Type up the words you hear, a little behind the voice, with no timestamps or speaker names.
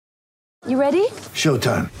You ready?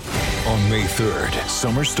 Showtime. On May 3rd,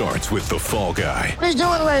 summer starts with The Fall Guy. Let's do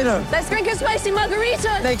it later. Let's drink a spicy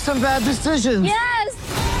margarita. Make some bad decisions.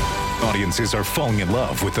 Yes! Audiences are falling in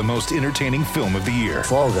love with the most entertaining film of the year.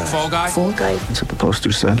 Fall Guy. Fall Guy? Fall Guy. That's what the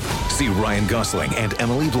poster said. See Ryan Gosling and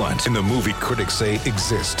Emily Blunt in the movie critics say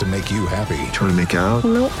exists to make you happy. Trying to make it out?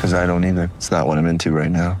 Nope. Because I don't either. It's not what I'm into right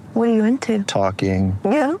now. What are you into? Talking.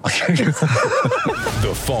 Yeah.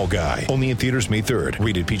 The Fall Guy. Only in theaters May 3rd.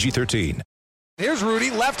 Rated PG-13. Here's Rudy,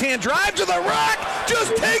 left-hand drive to the rack,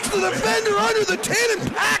 just takes the defender under the 10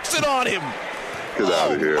 and packs it on him. Get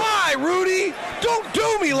out of here. Why, Rudy? Don't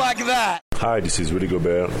do me like that. Hi, this is Rudy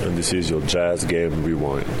Gobert, and this is your Jazz Game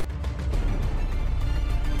Rewind.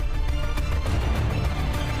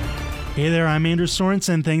 Hey there, I'm Andrew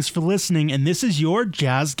Sorensen. Thanks for listening, and this is your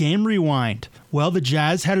Jazz Game Rewind. Well, the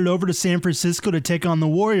Jazz headed over to San Francisco to take on the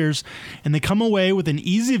Warriors, and they come away with an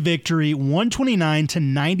easy victory,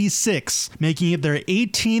 129-96, making it their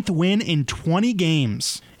 18th win in 20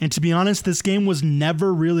 games. And to be honest, this game was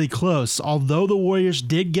never really close. Although the Warriors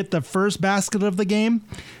did get the first basket of the game,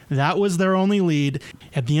 that was their only lead.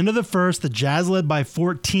 At the end of the first, the Jazz led by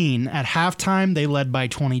 14. At halftime, they led by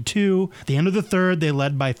 22. At the end of the third, they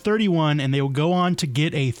led by 31, and they will go on to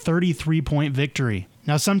get a 33-point victory.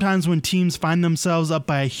 Now, sometimes when teams find themselves up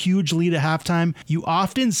by a huge lead at halftime, you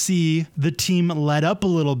often see the team let up a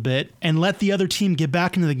little bit and let the other team get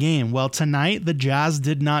back into the game. Well, tonight, the Jazz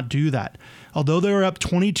did not do that. Although they were up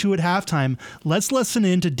 22 at halftime, let's listen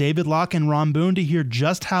in to David Locke and Ron Boone to hear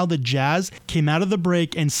just how the Jazz came out of the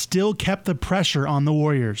break and still kept the pressure on the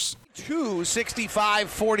Warriors.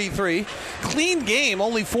 65-43. Clean game,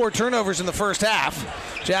 only 4 turnovers in the first half.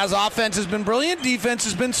 Jazz offense has been brilliant, defense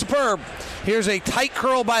has been superb. Here's a tight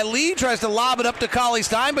curl by Lee, tries to lob it up to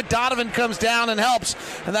Cauley-Stein, but Donovan comes down and helps.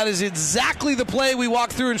 And that is exactly the play we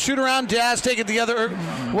walk through and shoot around. Jazz take it the other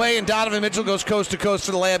way, and Donovan Mitchell goes coast to coast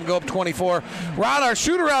for the layup and go up 24. Ron, our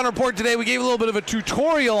shoot-around report today, we gave a little bit of a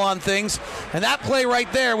tutorial on things, and that play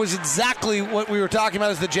right there was exactly what we were talking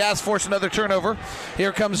about as the Jazz force another turnover.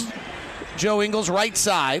 Here comes Joe Ingles, right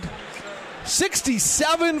side.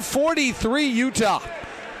 67-43 Utah.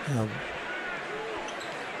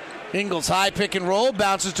 Ingles high pick and roll,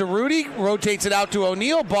 bounces to Rudy, rotates it out to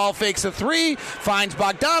O'Neal, ball fakes a 3, finds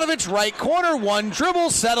Bogdanovich, right corner, one dribble,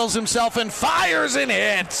 settles himself and fires and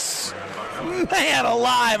hits. Man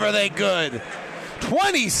alive, are they good.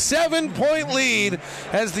 27-point lead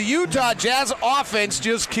as the Utah Jazz offense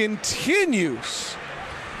just continues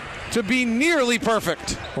to be nearly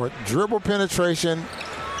perfect. Or dribble penetration,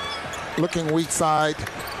 looking weak side.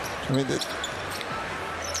 I mean, the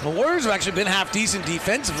Warriors have actually been half decent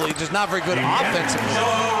defensively, just not very good offensively.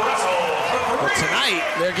 But tonight,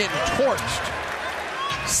 they're getting torched.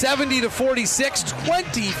 70-46,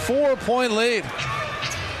 24-point lead.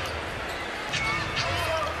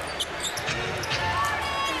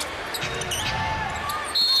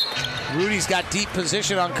 Rudy's got deep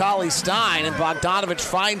position on Cauley-Stein, and Bogdanovich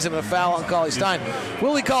finds him a foul on Cauley-Stein.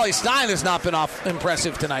 Willie Cauley-Stein has not been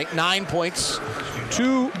impressive tonight. 9 points,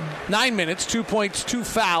 9 minutes, 2 points, 2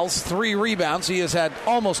 fouls, 3 rebounds. He has had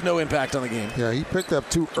almost no impact on the game. Yeah, he picked up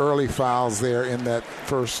 2 early fouls there in that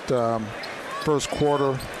first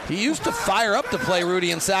quarter. He used to fire up to play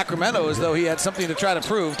Rudy in Sacramento as though he had something to try to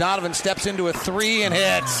prove. Donovan steps into a 3 and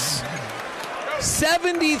hits.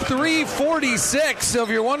 73-46. So if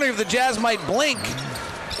you're wondering if the Jazz might blink,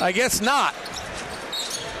 I guess not.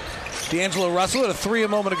 D'Angelo Russell at a 3 a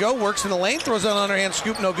moment ago, works in the lane, throws an underhand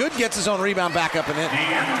scoop, no good, gets his own rebound back up and in.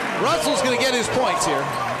 Russell's going to get his points here.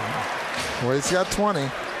 Well, he's got 20.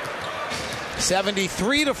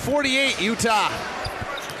 73-48, Utah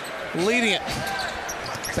leading it.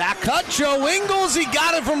 Back cut, Joe Ingles, he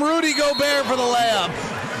got it from Rudy Gobert for the layup.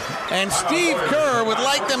 And Steve Kerr would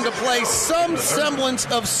like them to play some semblance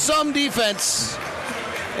of some defense.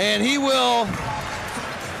 And he will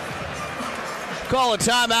call a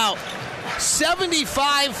timeout.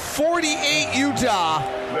 75-48 Utah.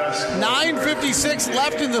 9:56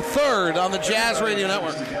 left in the third on the Jazz Radio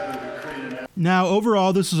Network. Now,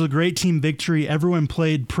 overall, this was a great team victory. Everyone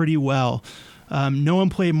played pretty well. No one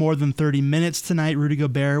played more than 30 minutes tonight. Rudy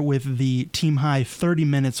Gobert with the team-high 30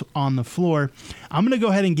 minutes on the floor. I'm going to go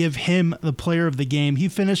ahead and give him the player of the game. He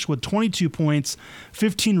finished with 22 points,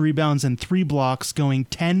 15 rebounds, and 3 blocks, going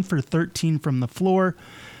 10 for 13 from the floor.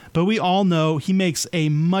 But we all know he makes a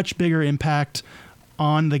much bigger impact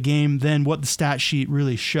on the game than what the stat sheet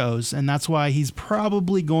really shows. And that's why he's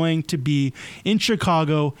probably going to be in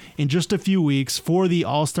Chicago in just a few weeks for the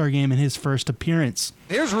All-Star game in his first appearance.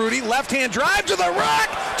 Here's Rudy, left-hand drive to the rack,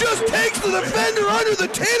 just takes the defender under the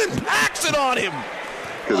 10 and packs it on him.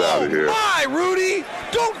 Get out of here. Why, Rudy?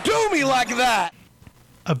 Don't do me me like that.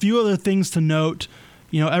 A few other things to note.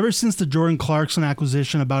 Ever since the Jordan Clarkson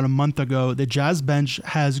acquisition about a month ago, the Jazz bench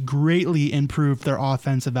has greatly improved their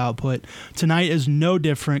offensive output. Tonight is no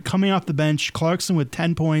different. Coming off the bench, Clarkson with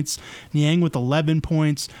 10 points, Niang with 11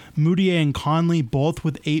 points, Moutier and Conley both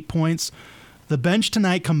with 8 points. The bench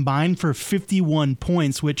tonight combined for 51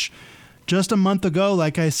 points, which just a month ago,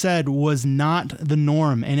 like I said, was not the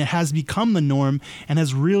norm, and it has become the norm and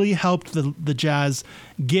has really helped the Jazz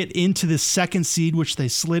get into the second seed, which they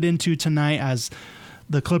slid into tonight as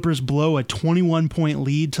the Clippers blow a 21-point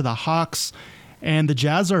lead to the Hawks, and the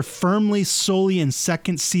Jazz are firmly solely in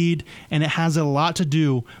second seed, and it has a lot to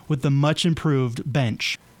do with the much improved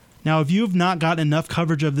bench. Now, if you have not gotten enough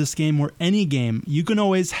coverage of this game or any game, you can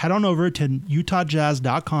always head on over to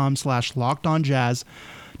utahjazz.com/lockedonjazz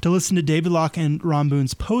to listen to David Locke and Ron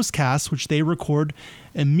Boone's postcast, which they record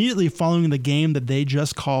immediately following the game that they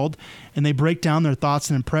just called, and they break down their thoughts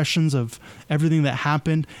and impressions of everything that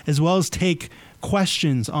happened, as well as take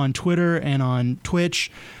questions on Twitter and on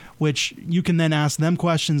Twitch, which you can then ask them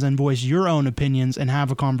questions and voice your own opinions and have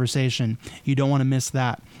a conversation. You don't want to miss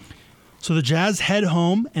that. So the Jazz head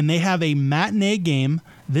home, and they have a matinee game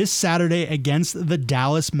this Saturday against the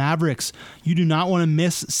Dallas Mavericks. You do not want to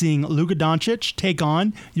miss seeing Luka Doncic take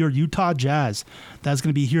on your Utah Jazz. That's going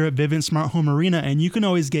to be here at Vivint Smart Home Arena, and you can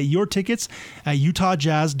always get your tickets at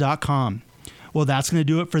utahjazz.com. Well, that's going to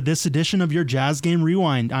do it for this edition of your Jazz Game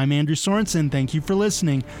Rewind. I'm Andrew Sorensen. Thank you for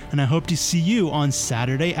listening, and I hope to see you on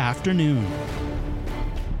Saturday afternoon.